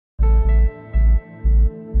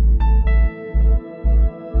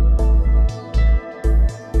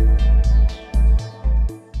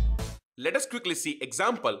let us quickly see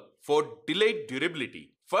example for delayed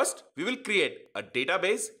durability. First, we will create a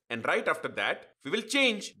database and right after that, we will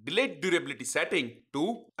change delayed durability setting to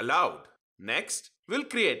allowed. Next, we will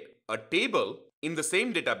create a table in the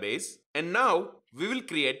same database and now we will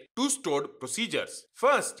create two stored procedures.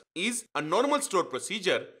 First is a normal stored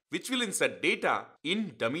procedure which will insert data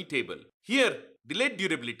in dummy table. Here, delayed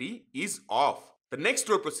durability is off. The next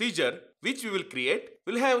stored procedure which we will create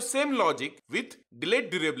will have same logic with delayed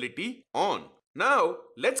durability on. Now,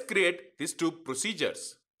 let's create these two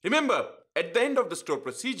procedures. Remember, at the end of the store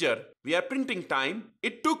procedure, we are printing time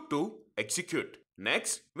it took to execute.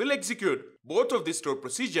 Next, we'll execute both of these store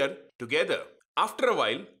procedure together. After a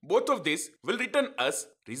while, both of these will return us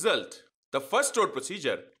result. The first store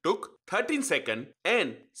procedure took 13 seconds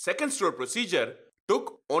and second store procedure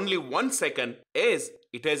took only 1 second as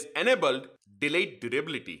it has enabled delayed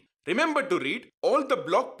durability. Remember to read all the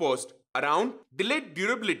blog posts around delayed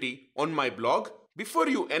durability on my blog before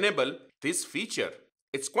you enable this feature.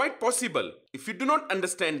 It's quite possible if you do not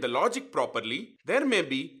understand the logic properly, there may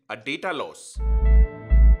be a data loss.